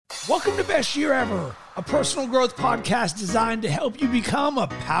Welcome to Best Year Ever, a personal growth podcast designed to help you become a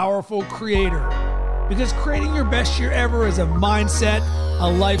powerful creator. Because creating your best year ever is a mindset, a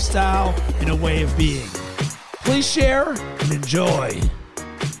lifestyle, and a way of being. Please share and enjoy.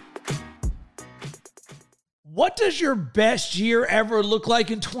 What does your best year ever look like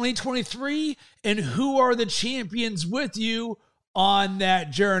in 2023? And who are the champions with you on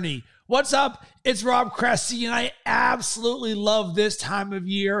that journey? What's up? It's Rob Cressy, and I absolutely love this time of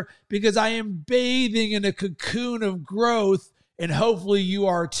year because I am bathing in a cocoon of growth, and hopefully you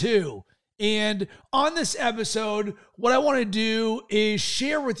are too. And on this episode, what I want to do is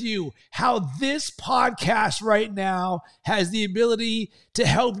share with you how this podcast right now has the ability to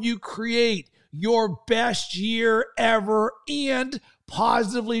help you create your best year ever and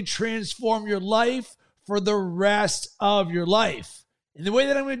positively transform your life for the rest of your life. And the way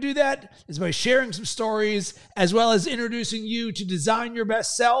that I'm going to do that is by sharing some stories, as well as introducing you to Design Your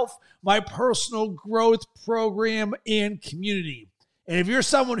Best Self, my personal growth program and community. And if you're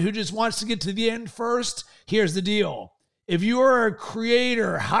someone who just wants to get to the end first, here's the deal. If you are a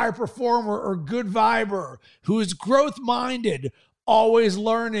creator, high performer, or good viber who is growth-minded, always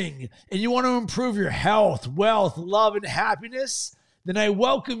learning, and you want to improve your health, wealth, love, and happiness, then I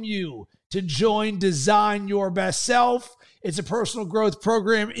welcome you to join Design Your Best Self. It's a personal growth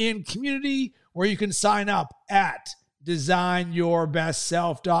program and community where you can sign up at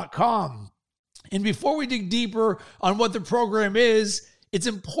designyourbestself.com. And before we dig deeper on what the program is, it's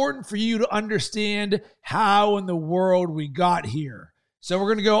important for you to understand how in the world we got here. So we're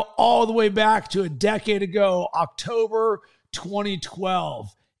going to go all the way back to a decade ago, October 2012.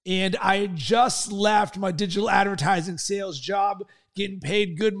 And I had just left my digital advertising sales job, getting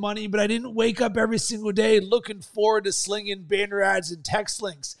paid good money, but I didn't wake up every single day looking forward to slinging banner ads and text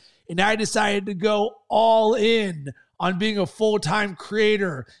links. And I decided to go all in on being a full-time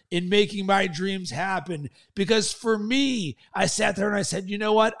creator and making my dreams happen. Because for me, I sat there and I said, you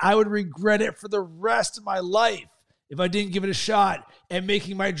know what? I would regret it for the rest of my life if I didn't give it a shot at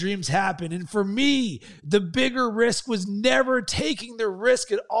making my dreams happen. And for me, the bigger risk was never taking the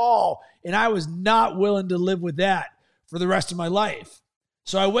risk at all. And I was not willing to live with that for the rest of my life.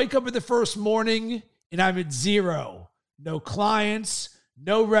 So I wake up in the first morning and I'm at zero. No clients,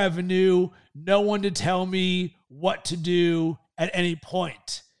 no revenue, no one to tell me what to do at any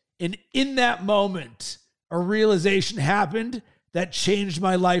point. And in that moment, a realization happened that changed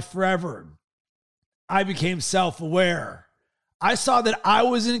my life forever. I became self-aware. I saw that I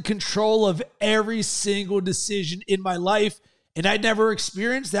was in control of every single decision in my life, and I'd never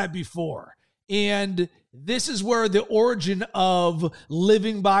experienced that before. And this is where the origin of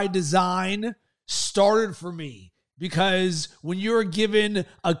living by design started for me. Because when you're given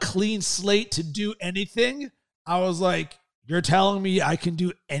a clean slate to do anything, I was like, you're telling me I can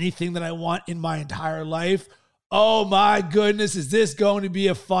do anything that I want in my entire life? Oh my goodness, is this going to be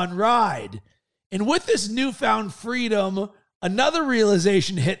a fun ride? And with this newfound freedom, another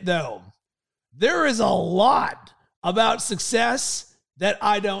realization hit though. There is a lot about success that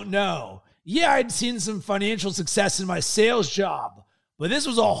I don't know. Yeah, I'd seen some financial success in my sales job, but this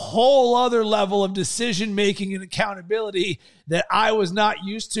was a whole other level of decision-making and accountability that I was not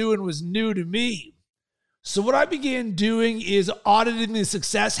used to and was new to me. So what I began doing is auditing the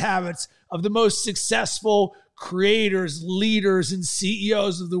success habits of the most successful creators, leaders, and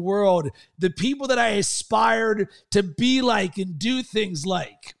CEOs of the world, the people that I aspired to be like and do things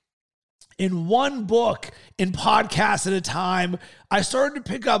like. In one book and podcast at a time, I started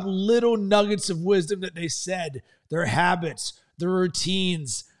to pick up little nuggets of wisdom that they said, their habits, their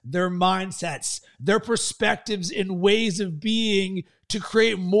routines, their mindsets, their perspectives and ways of being to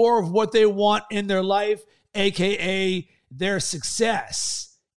create more of what they want in their life, aka their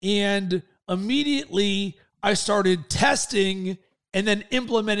success. And immediately I started testing and then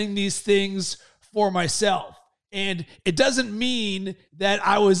implementing these things for myself. And it doesn't mean that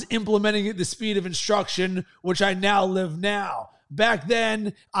I was implementing at the speed of instruction, which I now live now. Back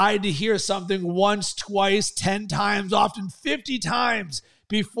then, I had to hear something once, twice, 10 times, often 50 times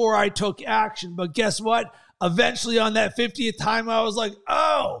before I took action. But guess what? Eventually on that 50th time, I was like,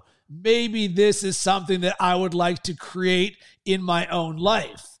 oh, maybe this is something that I would like to create in my own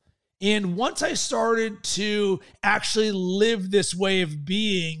life. And once I started to actually live this way of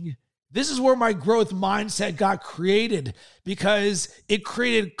being, this is where my growth mindset got created, because it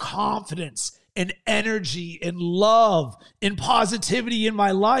created confidence and energy and love and positivity in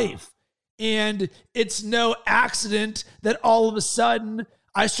my life. And it's no accident that all of a sudden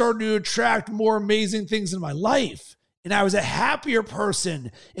I started to attract more amazing things in my life. And I was a happier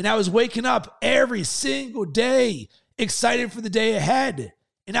person. And I was waking up every single day excited for the day ahead.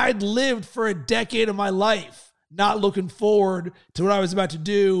 And I'd lived for a decade of my life, not looking forward to what I was about to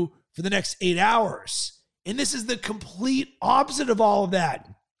do for the next 8 hours. And this is the complete opposite of all of that.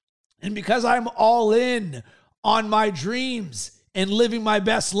 And because I'm all in on my dreams and living my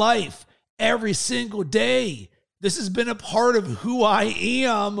best life every single day, this has been a part of who I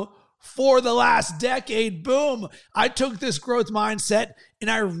am for the last decade. Boom. I took this growth mindset and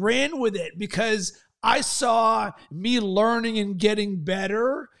I ran with it because I saw me learning and getting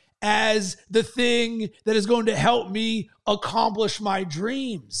better as the thing that is going to help me accomplish my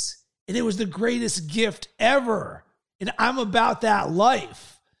dreams. And it was the greatest gift ever. And I'm about that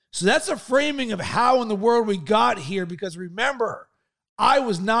life. So that's a framing of how in the world we got here. Because remember, I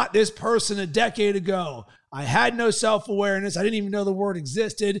was not this person a decade ago. I had no self-awareness. I didn't even know the word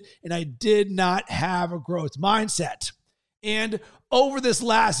existed. And I did not have a growth mindset. And over this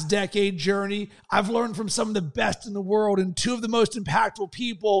last decade journey, I've learned from some of the best in the world. And two of the most impactful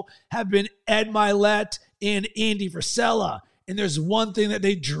people have been Ed Mylett and Andy Frisella. And there's one thing that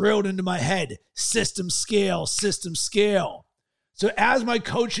they drilled into my head: system scale, system scale. So as my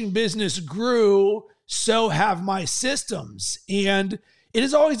coaching business grew, so have my systems. And it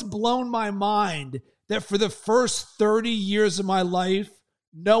has always blown my mind that for the first 30 years of my life,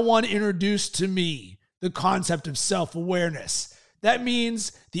 no one introduced to me the concept of self-awareness. That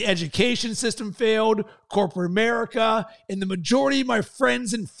means the education system failed, corporate America, and the majority of my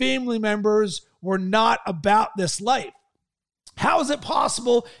friends and family members were not about this life. How is it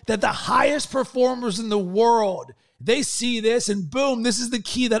possible that the highest performers in the world, they see this and boom, this is the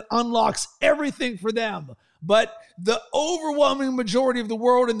key that unlocks everything for them? But the overwhelming majority of the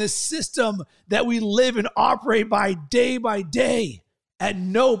world in this system that we live and operate by day, at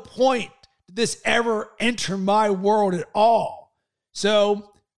no point did this ever enter my world at all.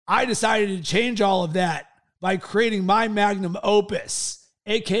 So I decided to change all of that by creating my magnum opus,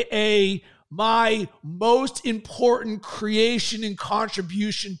 aka my most important creation and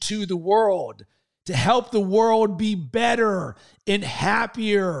contribution to the world, to help the world be better and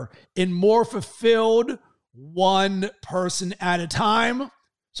happier and more fulfilled, one person at a time.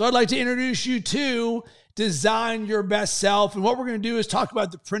 So I'd like to introduce you to Design Your Best Self. And what we're going to do is talk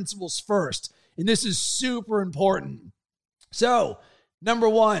about the principles first. And this is super important. So, number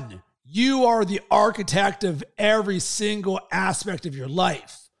one, you are the architect of every single aspect of your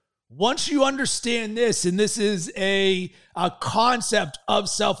life. Once you understand this, and this is a concept of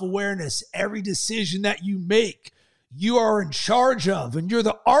self-awareness, every decision that you make, you are in charge of, and you're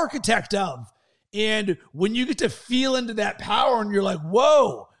the architect of. And when you get to feel into that power and you're like,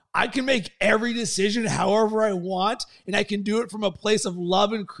 whoa, I can make every decision however I want, and I can do it from a place of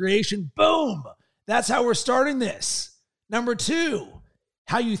love and creation, boom. That's how we're starting this. Number two,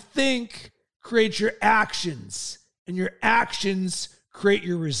 how you think creates your actions, and your actions create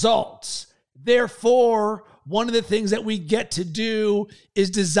your results. Therefore, one of the things that we get to do is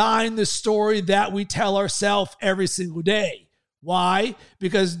design the story that we tell ourselves every single day. Why?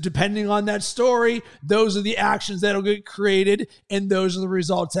 Because depending on that story, those are the actions that will get created, and those are the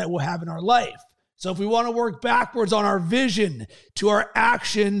results that we'll have in our life. So if we want to work backwards on our vision, to our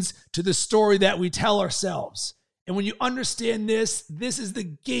actions, to the story that we tell ourselves. And when you understand this, this is the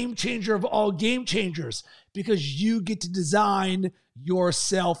game changer of all game changers, because you get to design your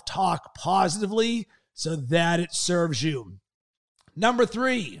self-talk positively so that it serves you. Number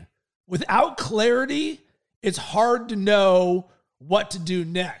three, without clarity, it's hard to know what to do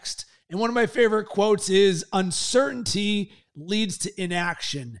next. And one of my favorite quotes is, uncertainty leads to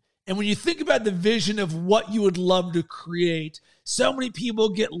inaction. And when you think about the vision of what you would love to create, so many people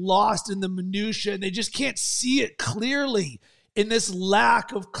get lost in the minutia and they just can't see it clearly. And this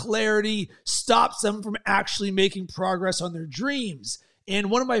lack of clarity stops them from actually making progress on their dreams. And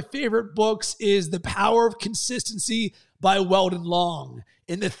one of my favorite books is The Power of Consistency by Weldon Long.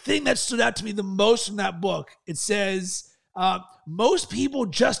 And the thing that stood out to me the most from that book, it says, most people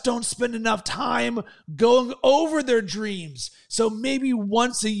just don't spend enough time going over their dreams. So maybe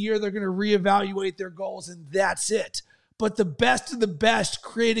once a year, they're going to reevaluate their goals and that's it. But the best of the best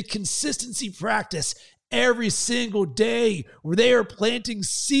create a consistency practice every single day where they are planting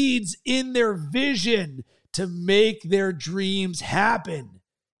seeds in their vision to make their dreams happen.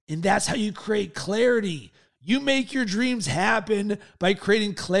 And that's how you create clarity. You make your dreams happen by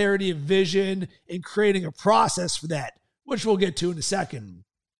creating clarity of vision and creating a process for that, which we'll get to in a second.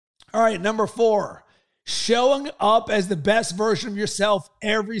 All right, number four, showing up as the best version of yourself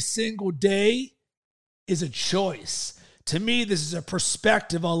every single day is a choice. To me, this is a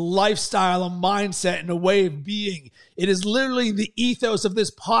perspective, a lifestyle, a mindset, and a way of being. It is literally the ethos of this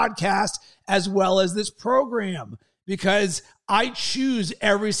podcast as well as this program, because I choose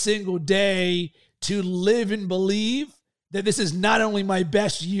every single day to live and believe that this is not only my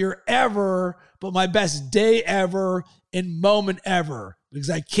best year ever, but my best day ever and moment ever, because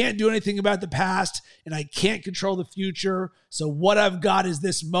I can't do anything about the past and I can't control the future. So what I've got is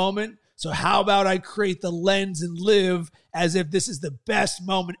this moment. So how about I create the lens and live as if this is the best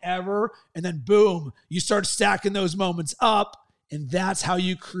moment ever? And then boom, you start stacking those moments up, and that's how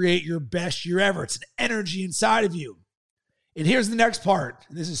you create your best year ever. It's an energy inside of you. And here's the next part.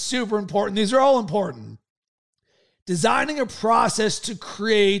 This is super important. These are all important. Designing a process to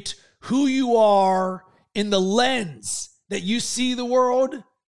create who you are in the lens that you see the world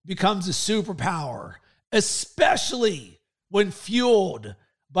becomes a superpower, especially when fueled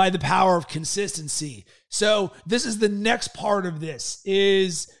by the power of consistency. So this is the next part of this,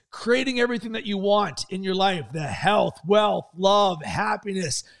 is creating everything that you want in your life: the health, wealth, love,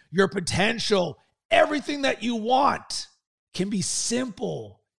 happiness, your potential. Everything that you want can be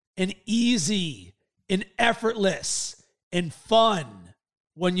simple and easy and effortless and fun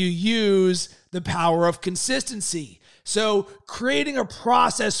when you use the power of consistency. So creating a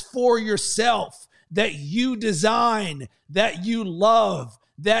process for yourself that you design, that you love,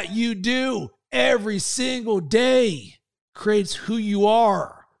 that you do every single day creates who you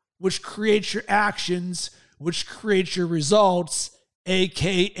are, which creates your actions, which creates your results,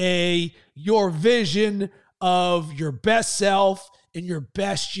 aka your vision of your best self and your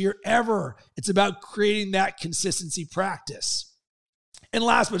best year ever. It's about creating that consistency practice. And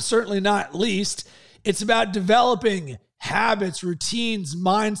last but certainly not least, it's about developing habits, routines,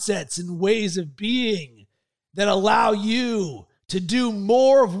 mindsets, and ways of being that allow you to do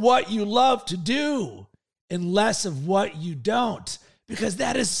more of what you love to do and less of what you don't. Because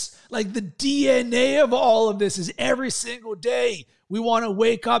that is like the DNA of all of this. Is every single day we want to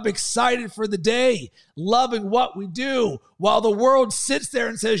wake up excited for the day, loving what we do, while the world sits there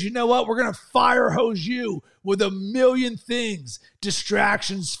and says, you know what, we're going to fire hose you with a million things: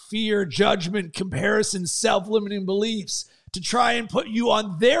 distractions, fear, judgment, comparison, self-limiting beliefs, to try and put you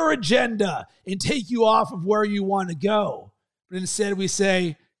on their agenda and take you off of where you want to go. But instead we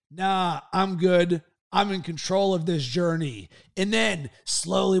say, nah, I'm good. I'm in control of this journey. And then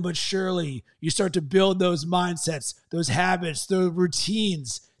slowly but surely, you start to build those mindsets, those habits, those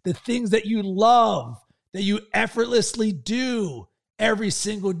routines, the things that you love, that you effortlessly do every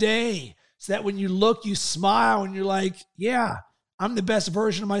single day. So that when you look, you smile and you're like, yeah, I'm the best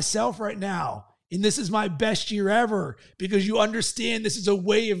version of myself right now. And this is my best year ever, because you understand this is a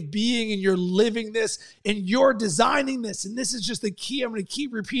way of being and you're living this and you're designing this. And this is just the key. I'm going to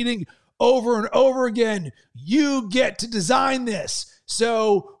keep repeating over and over again. You get to design this.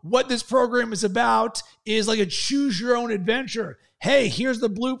 So what this program is about is like a choose your own adventure. Hey, here's the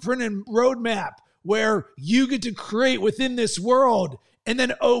blueprint and roadmap where you get to create within this world. And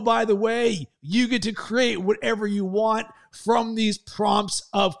then, oh, by the way, you get to create whatever you want from these prompts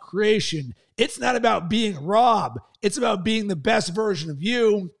of creation. It's not about being Rob. It's about being the best version of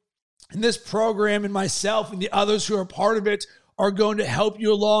you. And this program and myself and the others who are part of it are going to help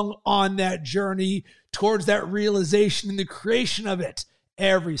you along on that journey towards that realization and the creation of it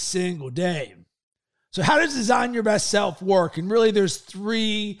every single day. So how does design your best self work? And really there's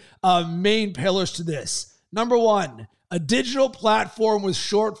three main pillars to this. Number one, a digital platform with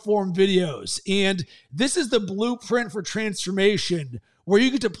short form videos. And this is the blueprint for transformation, where you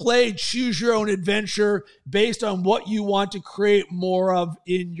get to play choose your own adventure based on what you want to create more of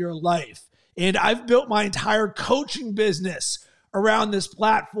in your life. And I've built my entire coaching business around this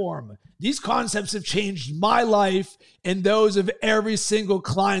platform. These concepts have changed my life and those of every single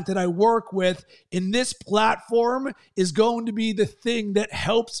client that I work with. And this platform is going to be the thing that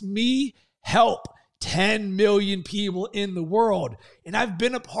helps me help 10 million people in the world. And I've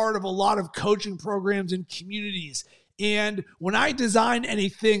been a part of a lot of coaching programs and communities. And when I design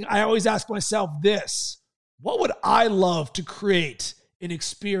anything, I always ask myself this: what would I love to create an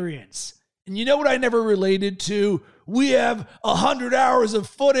experience? And you know what I never related to? We have 100 hours of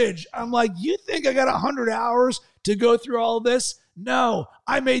footage. I'm like, you think I got 100 hours to go through all of this? No,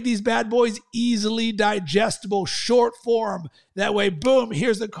 I made these bad boys easily digestible, short form. That way, boom,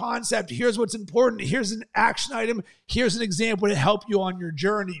 here's the concept. Here's what's important. Here's an action item. Here's an example to help you on your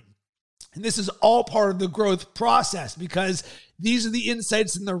journey. And this is all part of the growth process, because these are the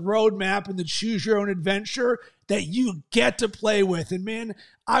insights in the roadmap and the choose your own adventure that you get to play with. And man,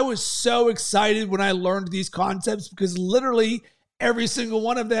 I was so excited when I learned these concepts, because literally every single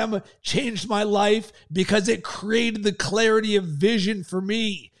one of them changed my life, because it created the clarity of vision for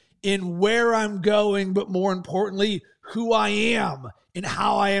me in where I'm going, but more importantly, who I am and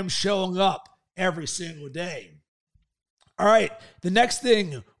how I am showing up every single day. All right, the next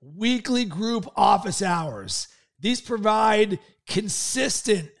thing, weekly group office hours. These provide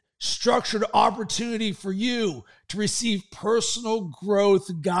consistent, structured opportunity for you to receive personal growth,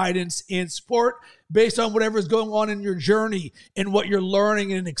 guidance, and support based on whatever is going on in your journey and what you're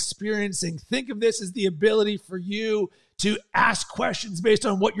learning and experiencing. Think of this as the ability for you to ask questions based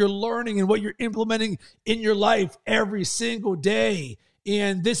on what you're learning and what you're implementing in your life every single day.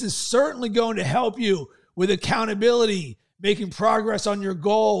 And this is certainly going to help you with accountability, making progress on your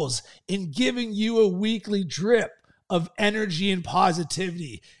goals, and giving you a weekly drip of energy and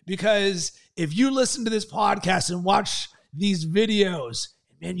positivity. Because if you listen to this podcast and watch these videos,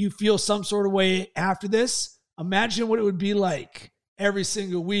 and you feel some sort of way after this, imagine what it would be like every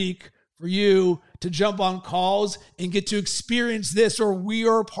single week for you to jump on calls and get to experience this, or we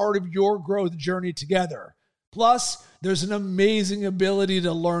are a part of your growth journey together. Plus, there's an amazing ability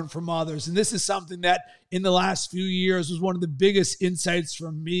to learn from others. And this is something that in the last few years was one of the biggest insights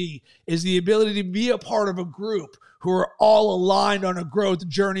from me, is the ability to be a part of a group who are all aligned on a growth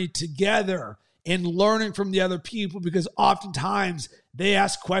journey together and learning from the other people, because oftentimes they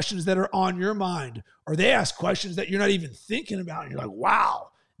ask questions that are on your mind, or they ask questions that you're not even thinking about. And you're like, wow,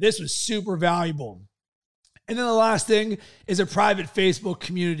 this was super valuable. And then the last thing is a private Facebook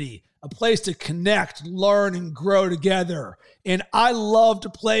community, a place to connect, learn, and grow together. And I love to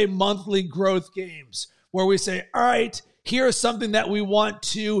play monthly growth games where we say, all right, here's something that we want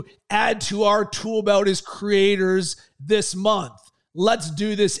to add to our tool belt as creators this month. Let's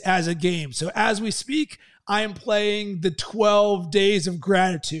do this as a game. So as we speak, I am playing the 12 Days of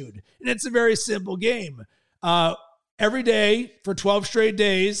Gratitude. And it's a very simple game. Every day for 12 straight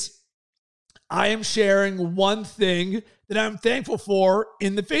days, I am sharing one thing that I'm thankful for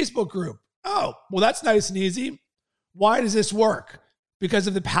in the Facebook group. Oh, well, that's nice and easy. Why does this work? Because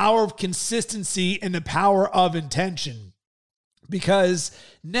of the power of consistency and the power of intention. Because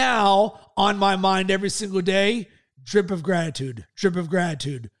now on my mind every single day, drip of gratitude, drip of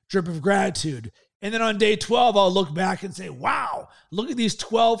gratitude, drip of gratitude. And then on day 12, I'll look back and say, wow, look at these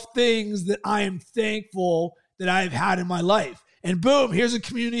 12 things that I am thankful that I've had in my life. And boom, here's a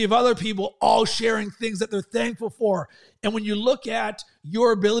community of other people all sharing things that they're thankful for. And when you look at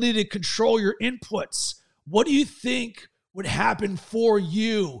your ability to control your inputs, what do you think would happen for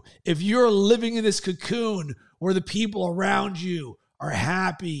you if you're living in this cocoon where the people around you are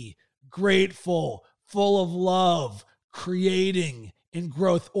happy, grateful, full of love, creating, and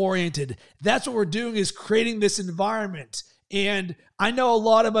growth oriented? That's what we're doing, is creating this environment. And I know a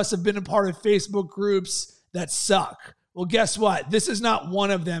lot of us have been a part of Facebook groups that suck. Well, guess what? This is not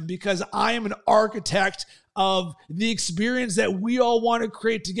one of them, because I am an architect of the experience that we all want to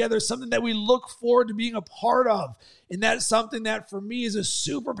create together, something that we look forward to being a part of. And that's something that for me is a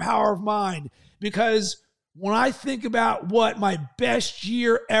superpower of mine, because when I think about what my best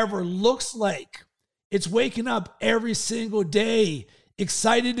year ever looks like, it's waking up every single day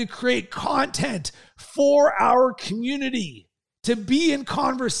excited to create content for our community, to be in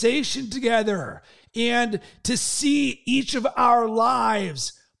conversation together, and to see each of our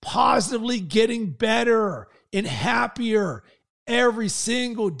lives positively getting better and happier every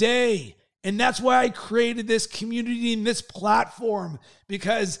single day. And that's why I created this community and this platform,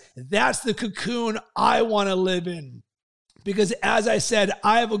 because that's the cocoon I want to live in. Because as I said,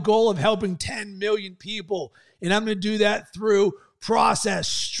 I have a goal of helping 10 million people, and I'm going to do that through process,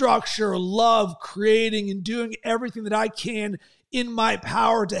 structure, love, creating, and doing everything that I can in my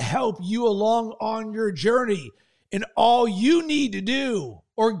power to help you along on your journey. And all you need to do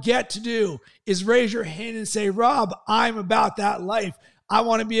or get to do is raise your hand and say, Rob, I'm about that life. I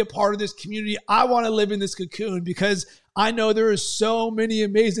want to be a part of this community. I want to live in this cocoon, because I know there are so many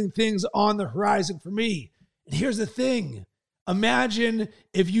amazing things on the horizon for me. And here's the thing. Imagine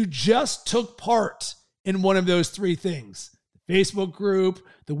if you just took part in one of those three things: the Facebook group,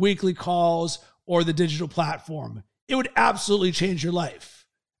 the weekly calls, or the digital platform. It would absolutely change your life.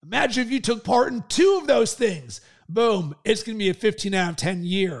 Imagine if you took part in two of those things. Boom, it's going to be a 15 out of 10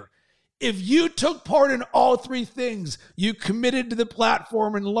 year. If you took part in all three things, you committed to the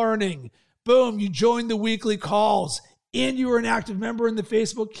platform and learning, boom, you joined the weekly calls, and you are an active member in the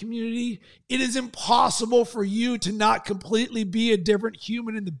Facebook community, it is impossible for you to not completely be a different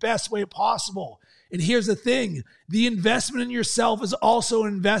human in the best way possible. And here's the thing, the investment in yourself is also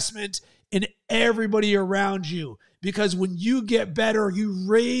an investment in everybody around you, because when you get better, you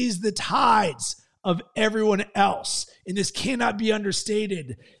raise the tides of everyone else. And this cannot be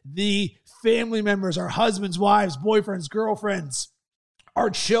understated. The family members, our husbands, wives, boyfriends, girlfriends,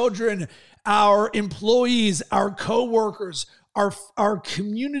 our children, our employees, our coworkers, our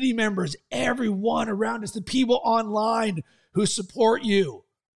community members, everyone around us, the people online who support you,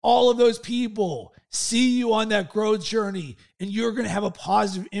 all of those people see you on that growth journey, and you're going to have a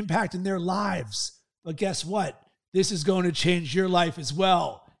positive impact in their lives. But guess what? This is going to change your life as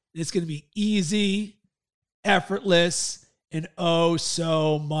well. It's going to be easy, effortless, and oh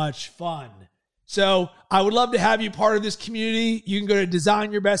so much fun. So I would love to have you part of this community. You can go to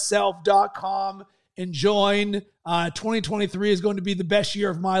designyourbestself.com and join. 2023 is going to be the best year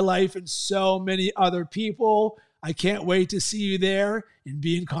of my life and so many other people. I can't wait to see you there and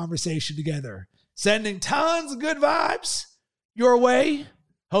be in conversation together. Sending tons of good vibes your way.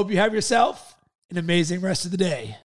 Hope you have yourself an amazing rest of the day.